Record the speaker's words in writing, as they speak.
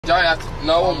Don't have to,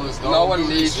 no one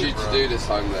needs you to do this,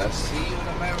 homeless. You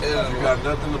got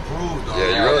nothing to prove, dog.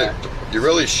 Yeah, you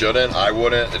really shouldn't. I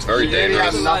wouldn't. It's very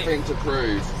dangerous. You have nothing to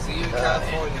prove. See you in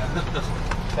California.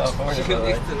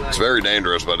 California. It's very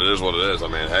dangerous, but it is what it is. I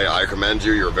mean, hey, I commend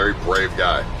you. You're a very brave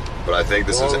guy. But I think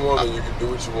this is. Woman, you can do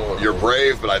what you want. You're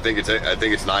brave, but I think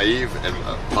it's naive and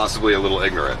possibly a little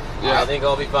ignorant. Yeah, I think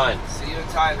I'll be fine. See you in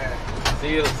Thailand.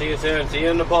 See you soon. See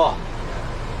you in Nepal.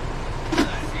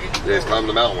 Yeah, he's climbing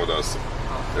the mountain with us.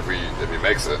 If he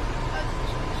makes it.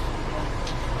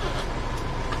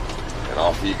 And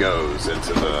off he goes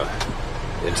into the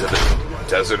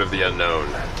desert of the unknown.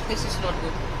 This is not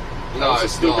good. No, It's the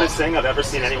it's stupidest not. thing I've ever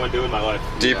seen anyone do in my life.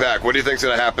 Deepak, what do you think's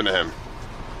gonna happen to him?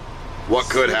 What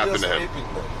could happen to him?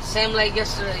 Same like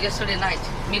yesterday night,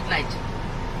 midnight.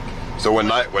 So when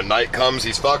night comes,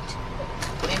 he's fucked.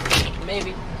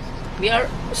 Maybe. We are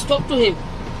stop to him.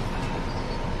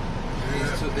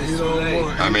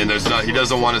 I mean, he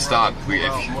doesn't want to stop.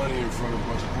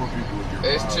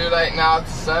 It's too late now to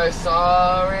say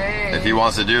sorry. If he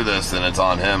wants to do this, then it's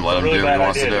on him. Let him do what he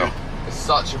wants to do. It's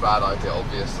such a bad idea,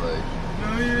 obviously.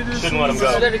 Shouldn't let him It's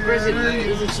go. very crazy.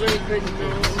 It's very crazy.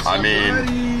 I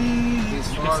mean, You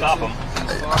can stop him.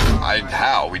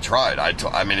 how? We tried.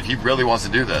 I mean, if he really wants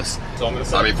to do this, So I'm gonna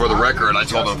say. I mean, for the record, I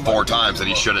told him 4 times that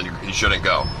he shouldn't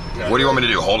go. What do you want me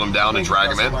to do? Hold him down and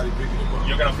drag him in?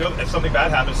 You're gonna feel if something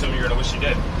bad happens to him, you're gonna wish you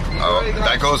did. Oh,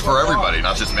 that goes for everybody,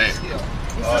 not just me. This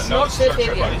is No, not it's safe not true,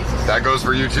 area. buddy. That goes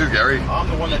for you too, Gary. I'm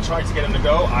the one that tried to get him to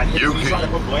go. You He's trying to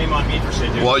put blame on me for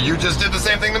shit, dude. Well, you just did the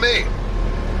same thing to me.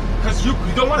 Because you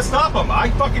don't want to stop him.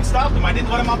 I fucking stopped him. I didn't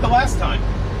let him out the last time.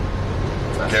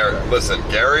 Gary, listen,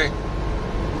 Gary.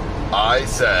 I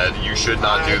said you should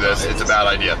not do this. It's a bad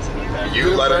idea.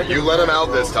 You let him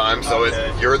out this time, so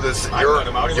you're literally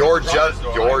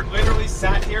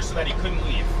sat here so that he couldn't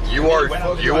leave. you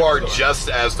are just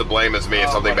as to blame as me if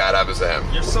something bad happens to him.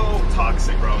 You're so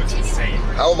toxic, bro. It's insane.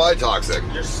 How am I toxic?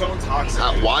 You're so toxic.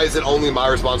 Why is it only my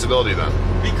responsibility then?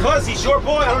 Because he's your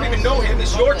boy. I don't even know him.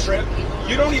 It's your trip.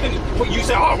 You don't even. You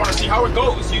say, "Oh, I want to see how it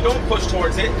goes." You don't push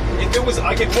towards it. If it was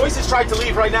like if Moises tried to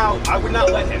leave right now, I would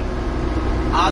not let him.